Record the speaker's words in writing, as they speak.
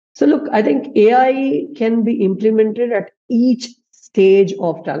So look, I think AI can be implemented at each stage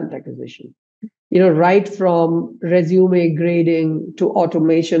of talent acquisition. Right from resume grading to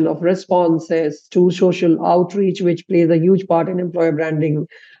automation of responses to social outreach, which plays a huge part in employer branding,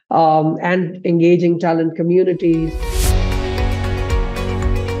 and engaging talent communities.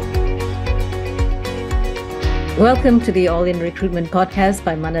 Welcome to the All in Recruitment podcast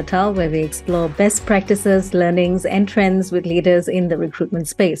by Manatal, where we explore best practices, learnings, and trends with leaders in the recruitment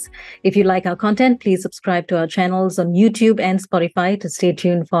space. If you like our content, please subscribe to our channels on YouTube and Spotify to stay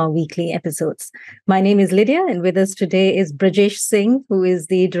tuned for our weekly episodes. My name is Lydia, and with us today is Brajesh Singh, who is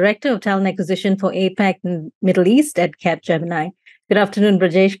the Director of Talent Acquisition for APAC and Middle East at Capgemini. Good afternoon,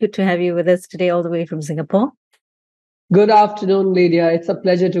 Brajesh. Good to have you with us today all the way from Singapore. Good afternoon, Lydia. It's a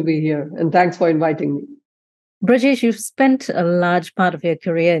pleasure to be here, and thanks for inviting me. Brajesh, you've spent a large part of your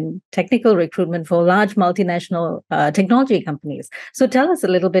career in technical recruitment for large multinational technology companies. So tell us a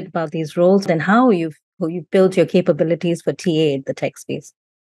little bit about these roles and how you've built your capabilities for TA in the tech space.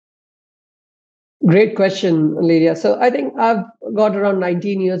 Great question, Lydia. So I think I've got around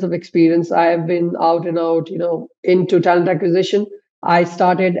 19 years of experience. I have been out and out, into talent acquisition. I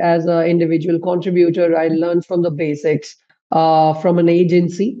started as an individual contributor. I learned from the basics. From an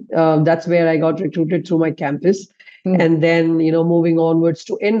agency. That's where I got recruited through my campus. And then, moving onwards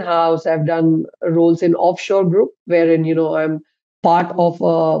to in-house, I've done roles in offshore group, wherein, I'm part of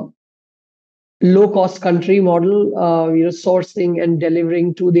a low-cost country model, sourcing and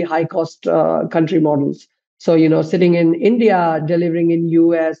delivering to the high-cost country models. So, sitting in India, delivering in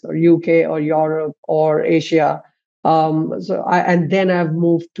US or UK or Europe or Asia. And then I've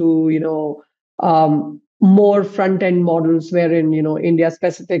moved to, more front-end models wherein, India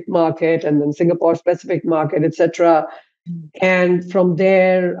specific market and then Singapore specific market, etc. And from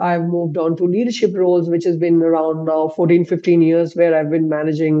there, I've moved on to leadership roles, which has been around now 14, 15 years, where I've been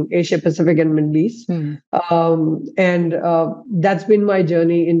managing Asia Pacific and Middle East. And that's been my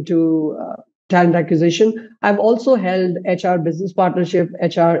journey into talent acquisition. I've also held HR business partnership,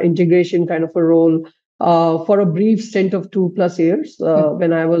 HR integration kind of a role for a brief stint of 2+ years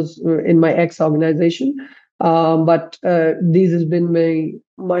when I was in my ex-organization. But this has been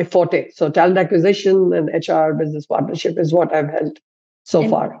my forte. So talent acquisition and HR business partnership is what I've held so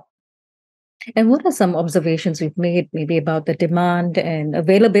far. And what are some observations you've made maybe about the demand and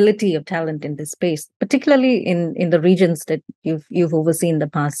availability of talent in this space, particularly in the regions that you've overseen the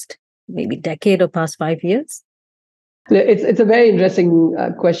past maybe decade or past 5 years? It's a very interesting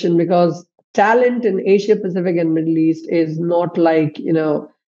question, because talent in Asia Pacific and Middle East is not like,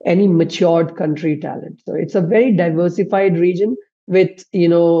 any matured country talent. So it's a very diversified region with,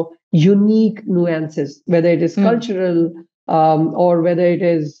 unique nuances, whether it is cultural or whether it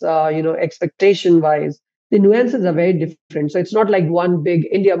is, expectation wise. The nuances are very different. So it's not like one big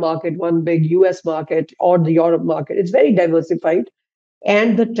India market, one big US market, or the Europe market. It's very diversified.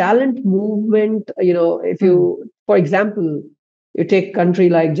 And the talent movement, if you, for example, you take a country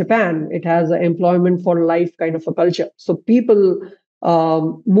like Japan, it has an employment for life kind of a culture. So people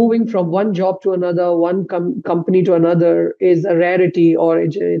moving from one job to another, one company to another is a rarity, or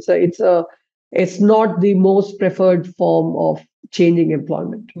it's not the most preferred form of changing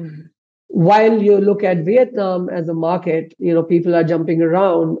employment. While you look at Vietnam as a market, people are jumping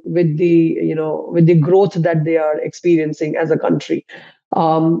around with the growth that they are experiencing as a country.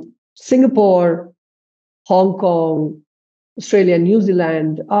 Singapore, Hong Kong, Australia, New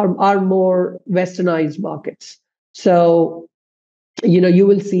Zealand are more westernized markets. So, you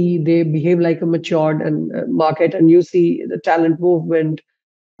will see they behave like a matured market, and you see the talent movement.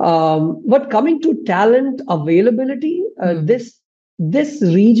 But coming to talent availability, this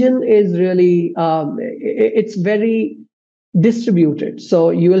region is really, it's very distributed. So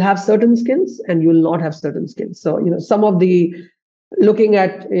you will have certain skills and you will not have certain skills. So, some of the, looking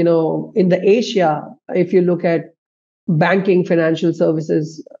at, in the Asia, if you look at banking, financial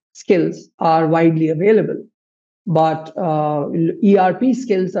services skills are widely available. But ERP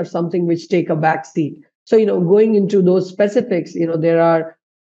skills are something which take a back seat. So, going into those specifics, there are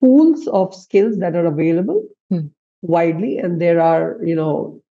pools of skills that are available widely, and there are,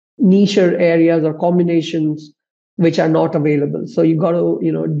 niche areas or combinations which are not available. So you got to,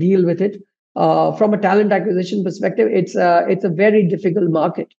 deal with it. From a talent acquisition perspective, it's a very difficult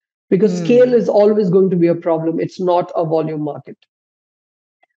market, because scale is always going to be a problem. It's not a volume market.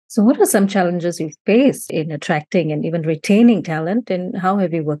 So what are some challenges you've faced in attracting and even retaining talent, and how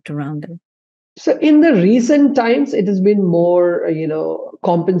have you worked around them? So in the recent times, it has been more,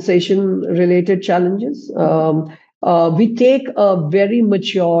 compensation related challenges. We take a very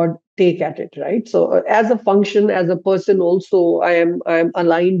matured take at it, right? So as a function, as a person, also I am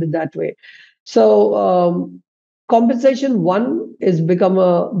aligned that way. So compensation one is become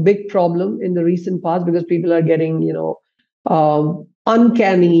a big problem in the recent past because people are getting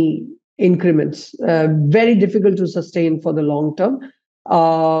uncanny increments, very difficult to sustain for the long term.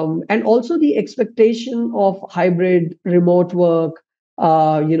 And also the expectation of hybrid remote work,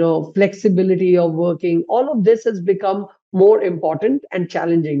 flexibility of working, all of this has become more important and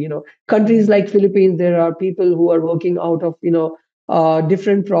challenging. Countries like Philippines, there are people who are working out of,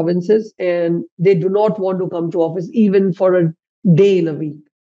 different provinces, and they do not want to come to office even for a day in a week.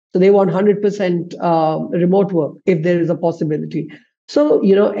 So they want 100% remote work if there is a possibility. So,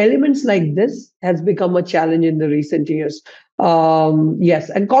 elements like this has become a challenge in the recent years. Yes,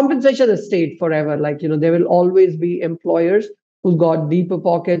 and compensation has stayed forever. Like, there will always be employers who've got deeper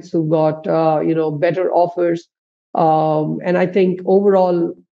pockets, who've got, better offers. And I think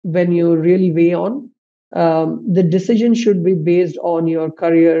overall, when you really weigh on, the decision should be based on your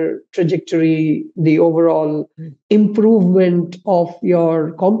career trajectory, the overall improvement of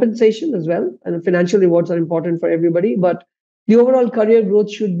your compensation as well. And financial rewards are important for everybody, but the overall career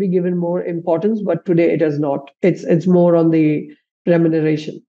growth should be given more importance. But today it is not. It's more on the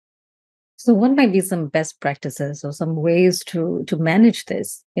remuneration. So, what might be some best practices or some ways to manage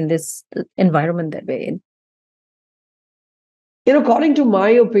this in this environment that we're in? According to my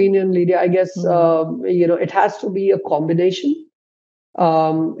opinion, Lydia, I guess it has to be a combination.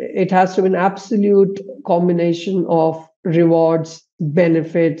 It has to be an absolute combination of rewards,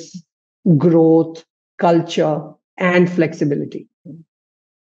 benefits, growth, culture, and flexibility.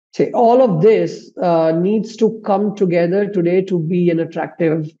 Say all of this needs to come together today to be an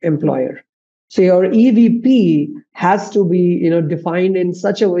attractive employer. So your EVP has to be, defined in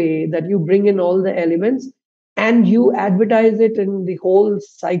such a way that you bring in all the elements and you advertise it in the whole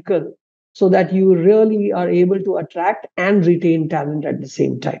cycle so that you really are able to attract and retain talent at the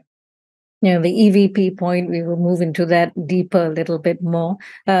same time. The EVP point, we will move into that deeper a little bit more.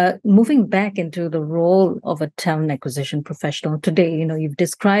 Moving back into the role of a talent acquisition professional today, you've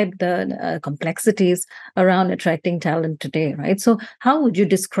described the complexities around attracting talent today, right? So how would you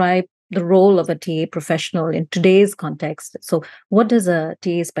describe the role of a TA professional in today's context? So what does a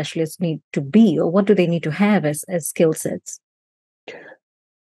TA specialist need to be, or what do they need to have as skill sets?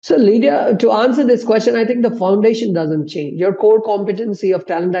 So, Lydia, to answer this question, I think the foundation doesn't change. Your core competency of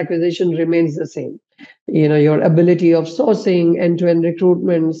talent acquisition remains the same. Your ability of sourcing, end-to-end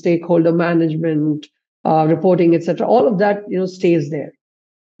recruitment, stakeholder management, reporting, etc. All of that, stays there.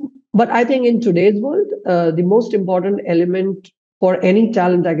 But I think in today's world, the most important element for any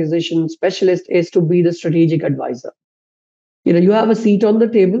talent acquisition specialist is to be the strategic advisor. You have a seat on the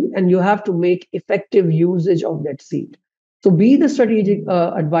table, and you have to make effective usage of that seat. So be the strategic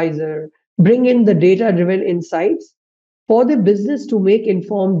advisor, bring in the data-driven insights for the business to make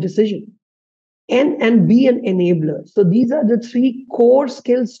informed decision, and be an enabler. So these are the three core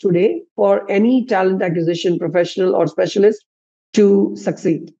skills today for any talent acquisition professional or specialist to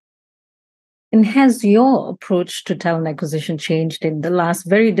succeed. And has your approach to talent acquisition changed in the last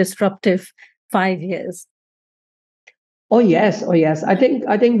very disruptive 5 years? Oh yes, oh yes. I think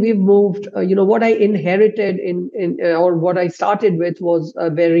we've moved. What I inherited or what I started with was a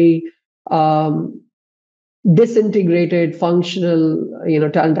very um, disintegrated functional,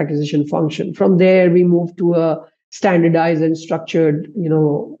 talent acquisition function. From there, we moved to a standardized and structured,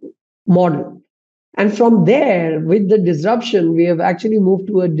 model. And from there, with the disruption, we have actually moved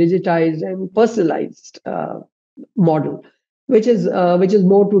to a digitized and personalized model, which is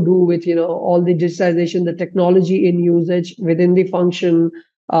more to do with all the digitization, the technology in usage within the function,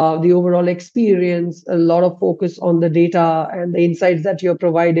 the overall experience, a lot of focus on the data and the insights that you're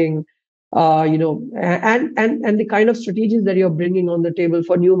providing, and the kind of strategies that you're bringing on the table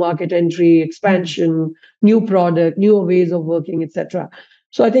for new market entry, expansion, new product, newer ways of working, etc.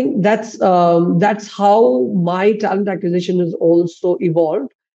 So I think that's how my talent acquisition has also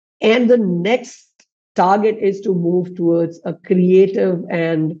evolved. And the next target is to move towards a creative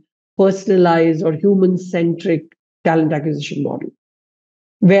and personalized or human-centric talent acquisition model,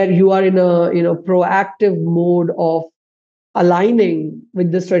 where you are in a proactive mode of aligning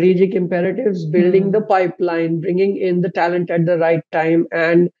with the strategic imperatives, building the pipeline, bringing in the talent at the right time,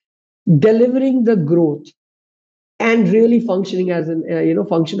 and delivering the growth, and really functioning as an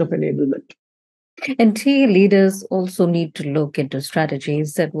function of enablement. And TA leaders also need to look into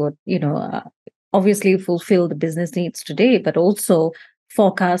strategies that would, obviously fulfill the business needs today, but also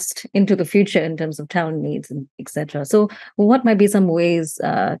forecast into the future in terms of talent needs and etc. So, what might be some ways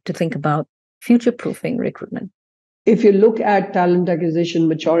to think about future-proofing recruitment? if you look at talent acquisition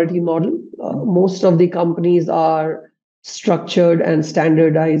maturity model, most of the companies are structured and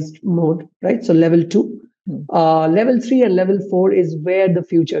standardized mode, right? So level two, level three, and level four is where the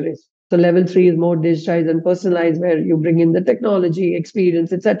future is. So level three is more digitized and personalized, where you bring in the technology,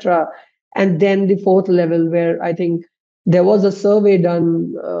 experience, etc. And then the fourth level, where I think there was a survey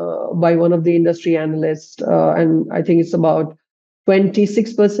done by one of the industry analysts, and I think it's about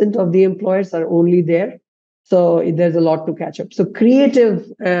 26% of the employers are only there. So there's a lot to catch up. So creative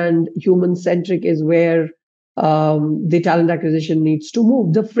and human centric is where the talent acquisition needs to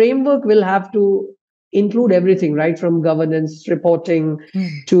move. The framework will have to include everything, right? From governance, reporting,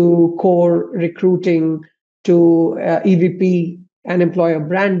 to core recruiting, to EVP and employer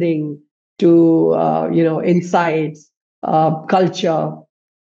branding, to insights, culture,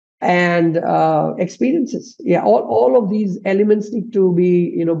 and experiences. Yeah, all of these elements need to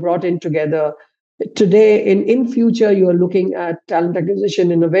be brought in together. Today, in future, you are looking at talent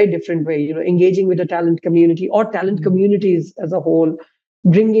acquisition in a very different way. Engaging with the talent community or talent communities as a whole,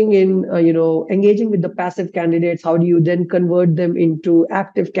 bringing in engaging with the passive candidates. How do you then convert them into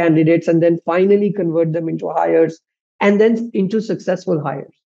active candidates, and then finally convert them into hires, and then into successful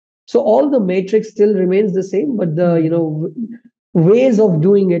hires? So all the matrix still remains the same, but the ways of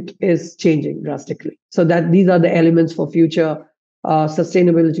doing it is changing drastically. So that these are the elements for future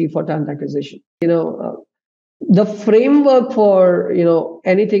sustainability for talent acquisition. The framework for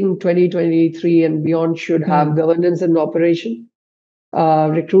anything 2023 and beyond should have governance and operation,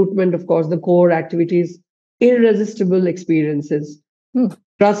 recruitment, of course, the core activities, irresistible experiences,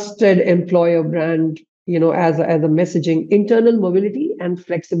 trusted employer brand, as a messaging, internal mobility, and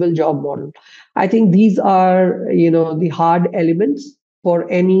flexible job model. I think these are the hard elements for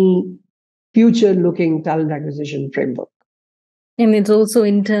any future looking talent acquisition framework. And it's also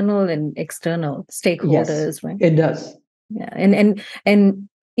internal and external stakeholders, yes, right? It does. Yeah. And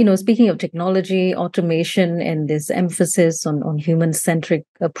speaking of technology, automation, and this emphasis on human-centric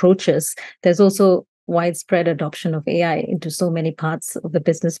approaches, there's also widespread adoption of AI into so many parts of the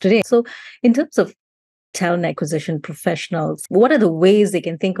business today. So in terms of talent acquisition professionals, what are the ways they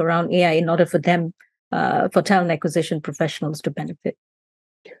can think around AI in order for them, for talent acquisition professionals to benefit?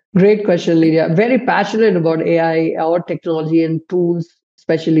 Great question, Lydia. Very passionate about AI or technology and tools,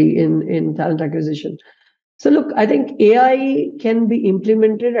 especially in talent acquisition. So look, I think AI can be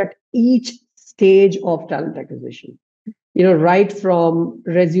implemented at each stage of talent acquisition. Right from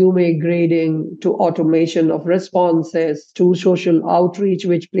resume grading to automation of responses to social outreach,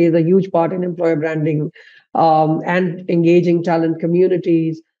 which plays a huge part in employer branding, and engaging talent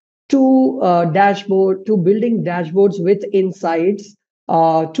communities, to building dashboards with insights,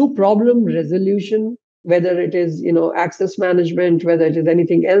 to problem resolution, whether it is access management, whether it is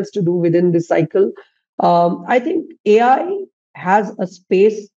anything else to do within this cycle. I think AI has a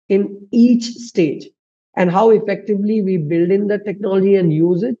space in each stage, and how effectively we build in the technology and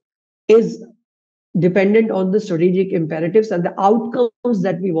use it is dependent on the strategic imperatives and the outcomes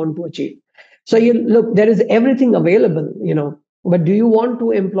that we want to achieve. So look, there is everything available, but do you want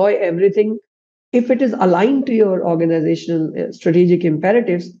to employ everything? If it is aligned to your organizational strategic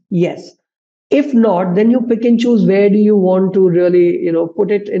imperatives, yes. If not, then you pick and choose where do you want to really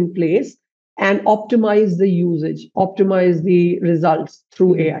put it in place and optimize the usage, optimize the results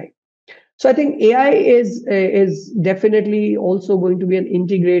through AI. So I think AI is definitely also going to be an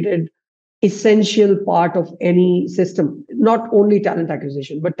integrated, essential part of any system. Not only talent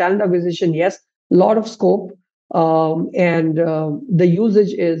acquisition, but talent acquisition, yes, a lot of scope, and the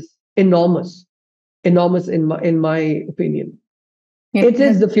usage is enormous in my opinion. Yeah. It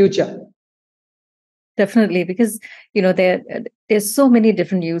is the future. Definitely, because there's so many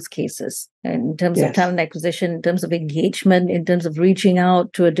different use cases in terms of talent acquisition, in terms of engagement, in terms of reaching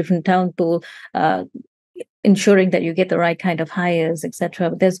out to a different talent pool, ensuring that you get the right kind of hires, etc.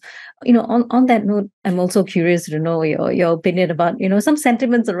 But there's, on that note, I'm also curious to know your opinion about some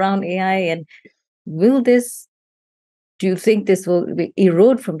sentiments around AI, and do you think this will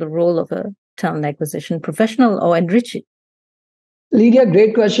erode from the role of a talent acquisition professional or enrich it? Lydia,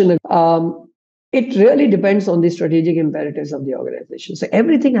 great question. It really depends on the strategic imperatives of the organization. So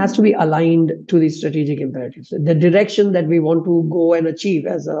everything has to be aligned to the strategic imperatives, the direction that we want to go and achieve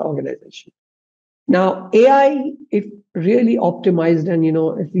as an organization. Now, AI, if really optimized and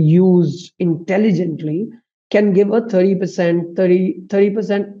if used intelligently, can give a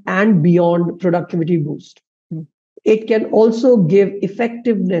 30% and beyond productivity boost. It can also give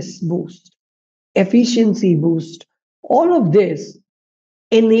effectiveness boost, efficiency boost. All of this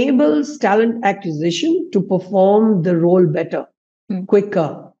enables talent acquisition to perform the role better,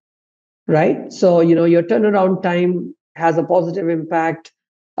 quicker, right? So, your turnaround time has a positive impact.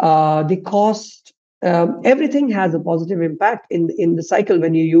 The cost, everything has a positive impact in the cycle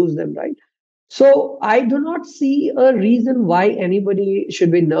when you use them, right? So I do not see a reason why anybody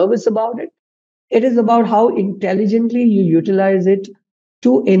should be nervous about it. It is about how intelligently you utilize it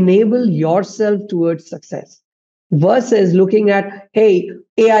to enable yourself towards success versus looking at, hey,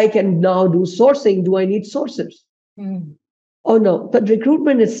 AI can now do sourcing. Do I need sourcers? Mm. Oh, no. But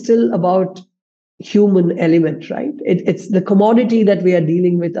recruitment is still about human element, right? It's the commodity that we are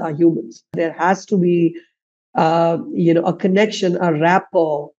dealing with are humans. There has to be, a connection, a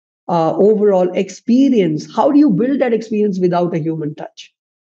rapport, overall experience. How do you build that experience without a human touch?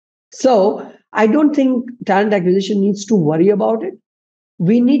 So I don't think talent acquisition needs to worry about it.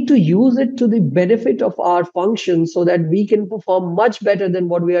 We need to use it to the benefit of our function so that we can perform much better than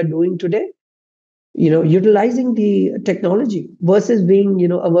what we are doing today. Utilizing the technology versus being,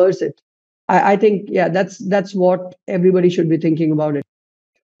 averse it. I think, yeah, that's what everybody should be thinking about it.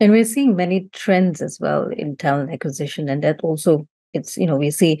 And we're seeing many trends as well in talent acquisition, and that also it's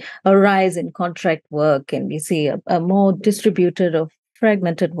we see a rise in contract work, and we see a more distributed or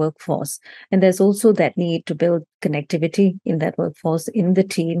fragmented workforce, and there's also that need to build connectivity in that workforce, in the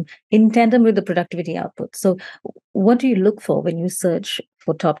team, in tandem with the productivity output. So what do you look for when you search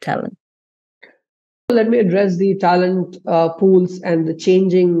for top talent? Let me address the talent pools and the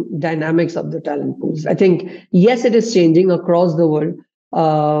changing dynamics of the talent pools. I think, yes, it is changing across the world.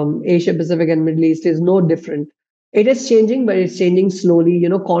 Asia Pacific and Middle East is no different. It is changing, but it's changing slowly.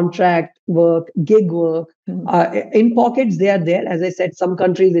 Contract work, gig work. In pockets, they are there. As I said, some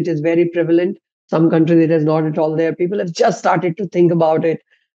countries it is very prevalent. Some countries it is not at all there. People have just started to think about it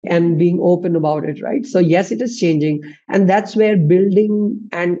and being open about it, right? So yes, it is changing, and that's where building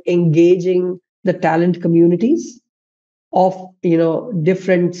and engaging the talent communities of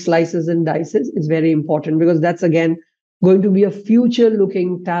different slices and dices is very important, because that's again going to be a future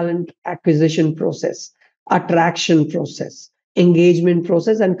looking talent acquisition process, attraction process, engagement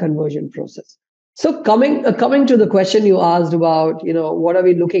process, and conversion process. So coming to the question you asked about, what are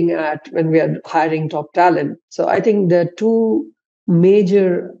we looking at when we are hiring top talent? So I think the two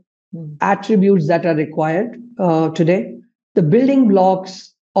major attributes that are required today, the building blocks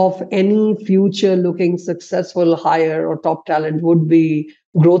of any future looking successful hire or top talent would be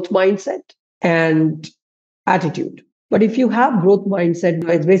growth mindset and attitude. But if you have growth mindset,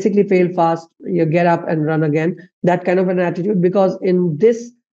 it's basically fail fast, you get up and run again, that kind of an attitude. Because in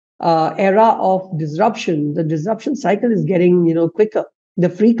this era of disruption, the disruption cycle is getting quicker. The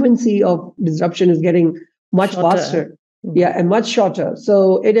frequency of disruption is getting much Shorter. faster, yeah, and much shorter.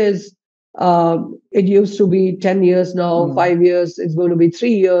 So it used to be 10 years, now 5 years, it's going to be 3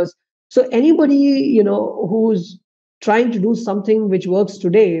 years. So anybody who's trying to do something which works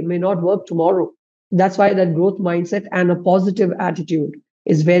today may not work tomorrow. That's why that growth mindset and a positive attitude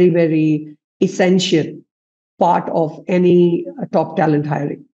is very, very essential part of any top talent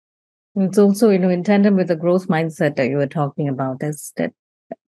hiring. It's also, in tandem with the growth mindset that you were talking about, there's that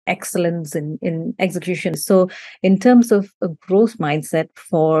excellence in execution. So in terms of a growth mindset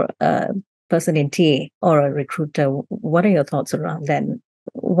for a person in TA or a recruiter, what are your thoughts around that?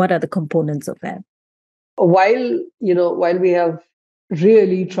 What are the components of that? While we have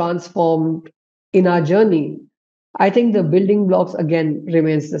really transformed in our journey, I think the building blocks again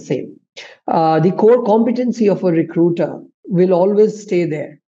remains the same. The core competency of a recruiter will always stay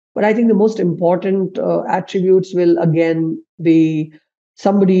there. But I think the most important attributes will again be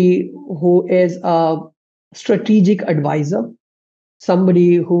somebody who is a strategic advisor,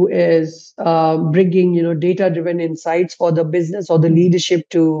 somebody who is bringing data-driven insights for the business or the leadership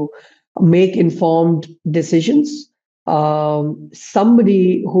to make informed decisions.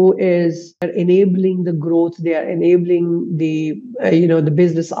 Somebody who is enabling the growth, they are enabling the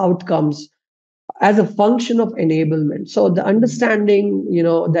business outcomes as a function of enablement. So the understanding,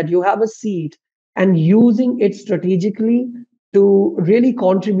 that you have a seat and using it strategically to really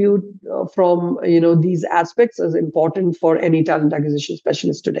contribute from these aspects is important for any talent acquisition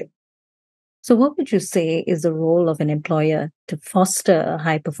specialist today. So what would you say is the role of an employer to foster a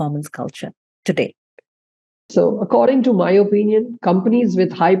high performance culture today? So according to my opinion, companies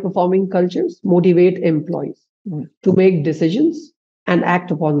with high performing cultures motivate employees to make decisions and act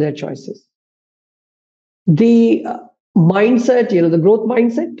upon their choices. The mindset, the growth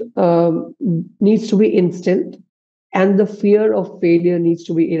mindset needs to be instilled, and the fear of failure needs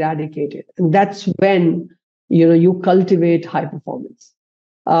to be eradicated. And that's when you cultivate high performance.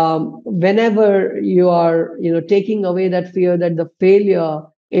 Whenever you are taking away that fear that the failure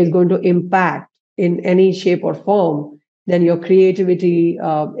is going to impact in any shape or form, then your creativity,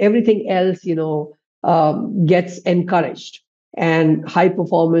 everything else, gets encouraged, and high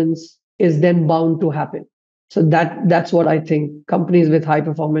performance is then bound to happen. So that's what I think companies with high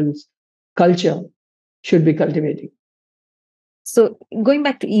performance culture should be cultivating. So going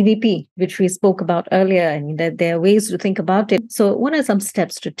back to EVP, which we spoke about earlier, I mean, that there are ways to think about it. So what are some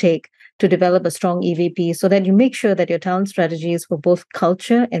steps to take to develop a strong EVP so that you make sure that your talent strategies for both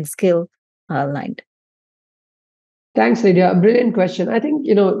culture and skill are aligned? Thanks, Lydia. Brilliant question. I think,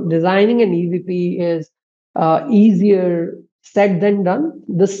 designing an EVP is easier said than done.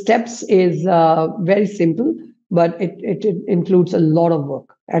 The steps is very simple, but it includes a lot of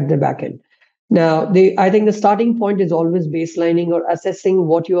work at the back end. Now, I think the starting point is always baselining or assessing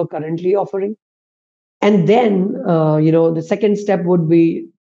what you are currently offering. And then, the second step would be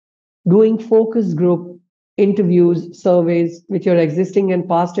doing focus group interviews, surveys with your existing and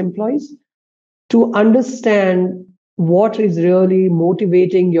past employees to understand what is really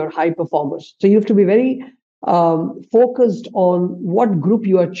motivating your high performers. So you have to be very focused on what group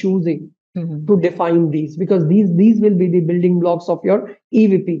you are choosing to define these, because these will be the building blocks of your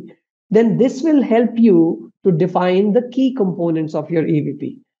EVP. Then this will help you to define the key components of your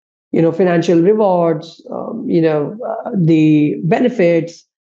EVP. Financial rewards, the benefits,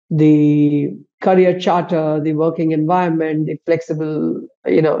 the career charter, the working environment, the flexible,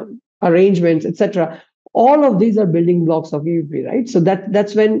 arrangements, etc. All of these are building blocks of EVP, right? So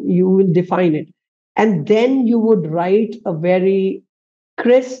that's when you will define it. And then you would write a very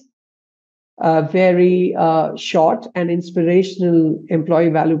crisp, very short and inspirational employee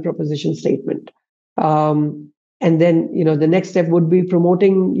value proposition statement. And then, the next step would be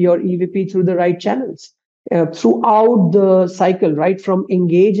promoting your EVP through the right channels throughout the cycle, right? From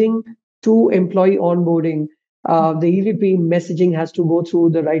engaging to employee onboarding, the EVP messaging has to go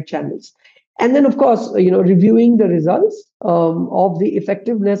through the right channels. And then, of course, reviewing the results of the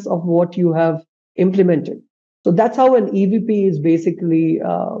effectiveness of what you have implemented. So that's how an EVP is basically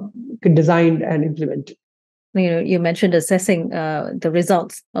designed and implemented. You mentioned assessing the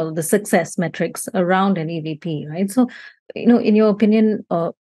results of the success metrics around an EVP, right? So, in your opinion,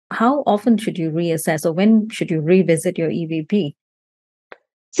 how often should you reassess, or when should you revisit your EVP?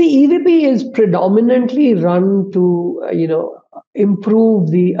 See, EVP is predominantly run to,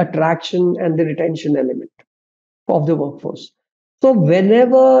 improve the attraction and the retention element of the workforce. So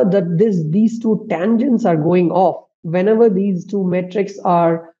whenever these two tangents are going off, whenever these two metrics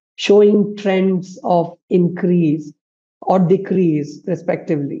are showing trends of increase or decrease,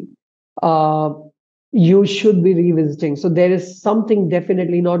 respectively, you should be revisiting. So there is something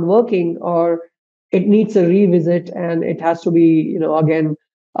definitely not working, or it needs a revisit, and it has to be, again,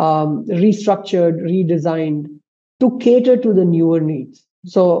 restructured, redesigned to cater to the newer needs.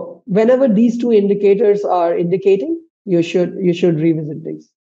 So whenever these two indicators are indicating, you should revisit these,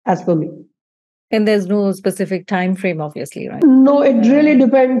 as per me. And there's no specific time frame, obviously, right? No, it really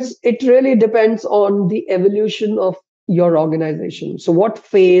depends. It really depends on the evolution of your organization. So what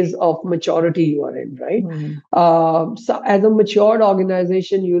phase of maturity you are in, right? So as a matured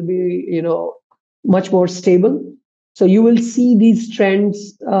organization, you'll be, much more stable. So you will see these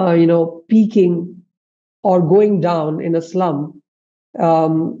trends, peaking or going down in a slump,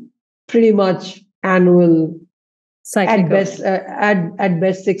 pretty much annual, Cyclical. at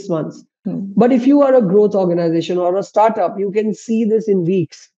best 6 months. But if you are a growth organization or a startup, you can see this in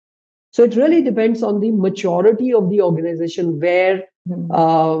weeks. So it really depends on the maturity of the organization, where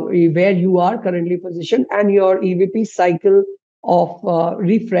you are currently positioned, and your EVP cycle of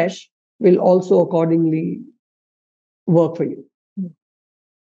refresh will also accordingly work for you.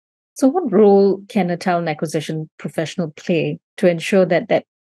 So what role can a talent acquisition professional play to ensure that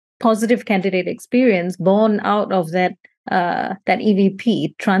positive candidate experience born out of that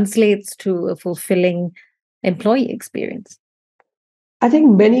EVP translates to a fulfilling employee experience? I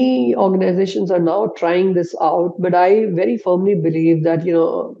think many organizations are now trying this out, but I very firmly believe that,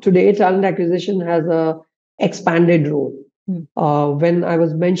 today talent acquisition has a expanded role. When I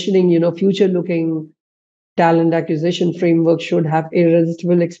was mentioning, future-looking talent acquisition framework should have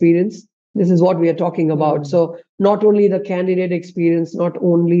irresistible experience. This is what we are talking about. So not only the candidate experience, not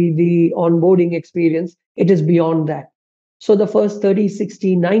only the onboarding experience, it is beyond that. So the first 30,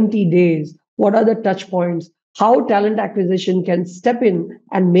 60, 90 days, what are the touch points? How talent acquisition can step in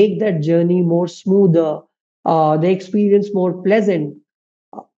and make that journey more smoother, the experience more pleasant.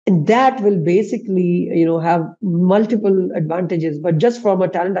 And that will basically, have multiple advantages. But just from a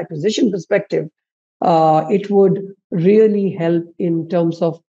talent acquisition perspective, it would really help in terms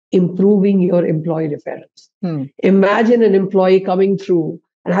of improving your employee referrals. Imagine an employee coming through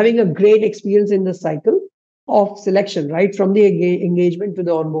and having a great experience in the cycle, of selection, right? From the engagement to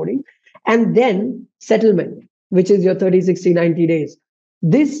the onboarding, and then settlement, which is your 30, 60, 90 days.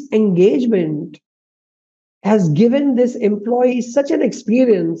 This engagement has given this employee such an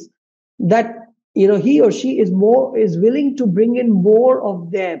experience that he or she is willing to bring in more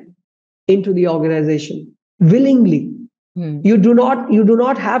of them into the organization willingly. You do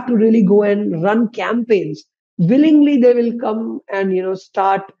not have to really go and run campaigns. Willingly they will come and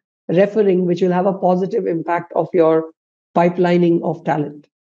start referring, which will have a positive impact of your pipelining of talent.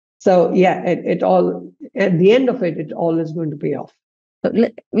 So yeah, it all, at the end of it, it all is going to pay off.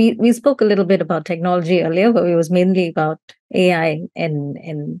 We spoke a little bit about technology earlier, but it was mainly about AI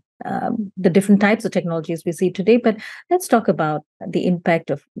and the different types of technologies we see today. But let's talk about the impact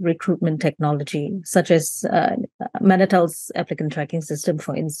of recruitment technology, such as Manatal's applicant tracking system,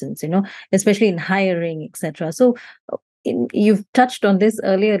 for instance. Especially in hiring, etc. So you've touched on this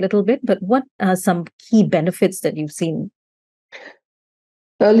earlier a little bit, but what are some key benefits that you've seen?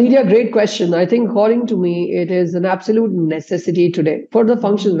 Lydia, great question. I think, according to me, it is an absolute necessity today for the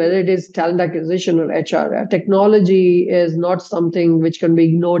functions, whether it is talent acquisition or HR. Technology is not something which can be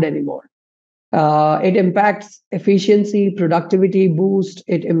ignored anymore. It impacts efficiency, productivity boost.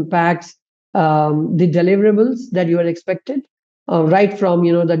 It impacts the deliverables that you are expected, right from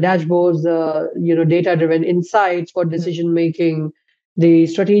the dashboards, data-driven insights for decision making, the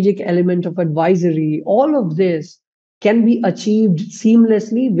strategic element of advisory. All of this can be achieved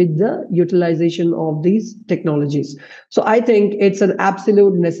seamlessly with the utilization of these technologies. So I think it's an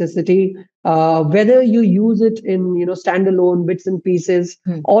absolute necessity, whether you use it in standalone bits and pieces,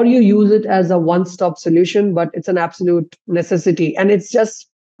 or you use it as a one-stop solution, but it's an absolute necessity. And it's just,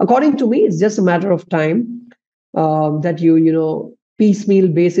 according to me, it's just a matter of time that piecemeal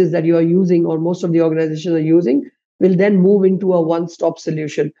basis that you are using, or most of the organizations are using, will then move into a one-stop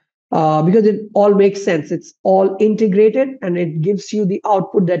solution. Because it all makes sense. It's all integrated and it gives you the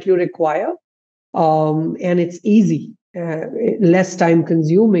output that you require. And it's easy, less time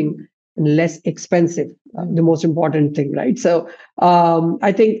consuming, and less expensive. The most important thing, right? So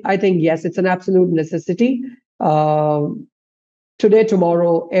I think yes, it's an absolute necessity. Today,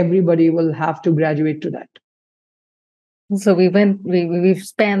 tomorrow, everybody will have to graduate to that. So we've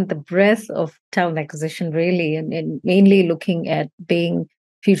spanned the breadth of talent acquisition, really, and mainly looking at being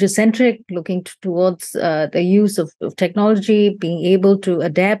future-centric, looking towards the use of technology, being able to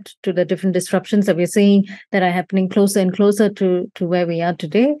adapt to the different disruptions that we're seeing that are happening closer and closer to where we are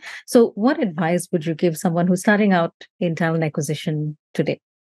today. So what advice would you give someone who's starting out in talent acquisition today?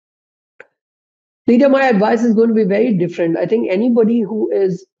 Leader, my advice is going to be very different. I think anybody who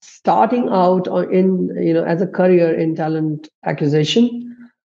is starting out as a career in talent acquisition,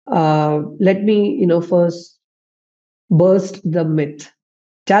 let me first burst the myth.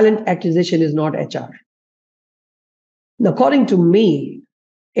 Talent acquisition is not HR. According to me,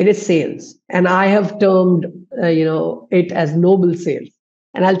 it is sales, and I have termed it as noble sales.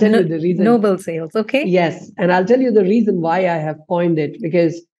 And I'll tell you the reason. Noble sales, okay? Yes, and I'll tell you the reason why I have coined it,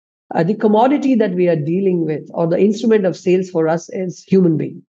 because the commodity that we are dealing with, or the instrument of sales for us, is human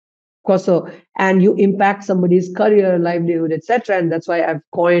being. Of course, and you impact somebody's career, livelihood, etc. And that's why I've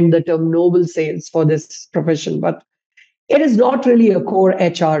coined the term noble sales for this profession. But it is not really a core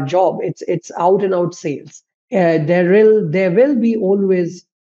HR job. It's out and out sales. There will be always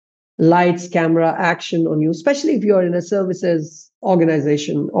lights, camera, action on you, especially if you're in a services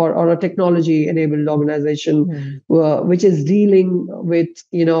organization or a technology enabled organization, which is dealing with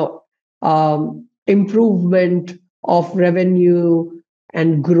improvement of revenue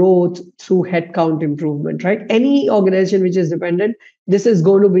and growth through headcount improvement, right? Any organization which is dependent, this is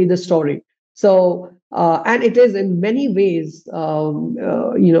going to be the story. So and it is in many ways,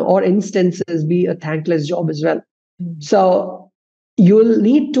 or instances, be a thankless job as well. So you'll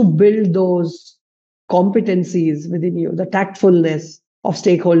need to build those competencies within you, the tactfulness of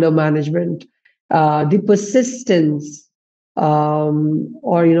stakeholder management, the persistence,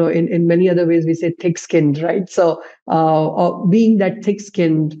 or in many other ways we say thick-skinned, right? So being that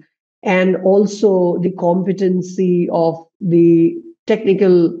thick-skinned, and also the competency of the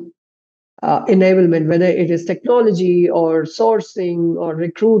technical enablement, whether it is technology or sourcing or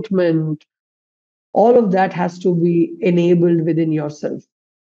recruitment, all of that has to be enabled within yourself.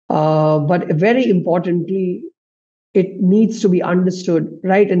 But very importantly, it needs to be understood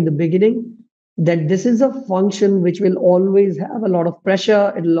right in the beginning that this is a function which will always have a lot of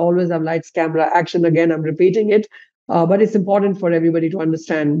pressure. It will always have lights, camera, action. Again, I'm repeating it. But it's important for everybody to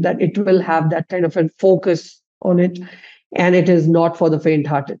understand that it will have that kind of a focus on it. And it is not for the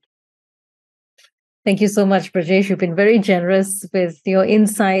faint-hearted. Thank you so much, Brajesh. You've been very generous with your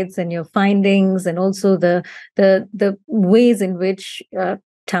insights and your findings, and also the ways in which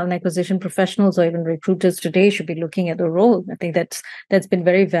talent acquisition professionals or even recruiters today should be looking at the role. I think that's been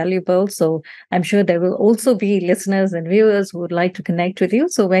very valuable. So I'm sure there will also be listeners and viewers who would like to connect with you.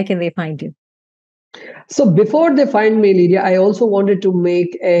 So where can they find you? So before they find me, Lydia, I also wanted to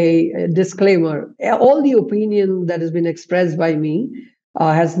make a disclaimer. All the opinion that has been expressed by me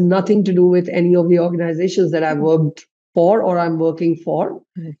has nothing to do with any of the organizations that I've worked for or I'm working for.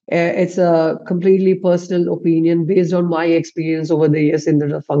 It's a completely personal opinion based on my experience over the years in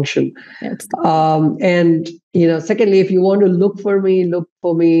the function. And secondly, if you want to look for me,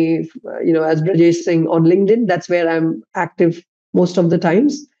 as Brajesh Singh on LinkedIn. That's where I'm active most of the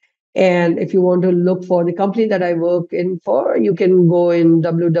times. And if you want to look for the company that I work in for, you can go in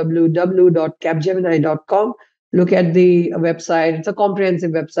www.capgemini.com. Look at the website. It's a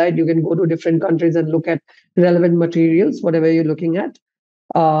comprehensive website. You can go to different countries and look at relevant materials, whatever you're looking at.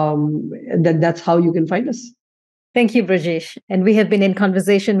 That's how you can find us. Thank you, Brajesh. And we have been in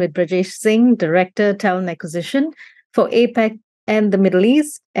conversation with Brajesh Singh, Director, Talent Acquisition for APAC and the Middle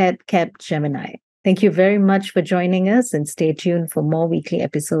East at Capgemini. Thank you very much for joining us, and stay tuned for more weekly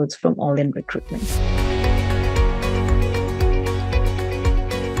episodes from All in Recruitment.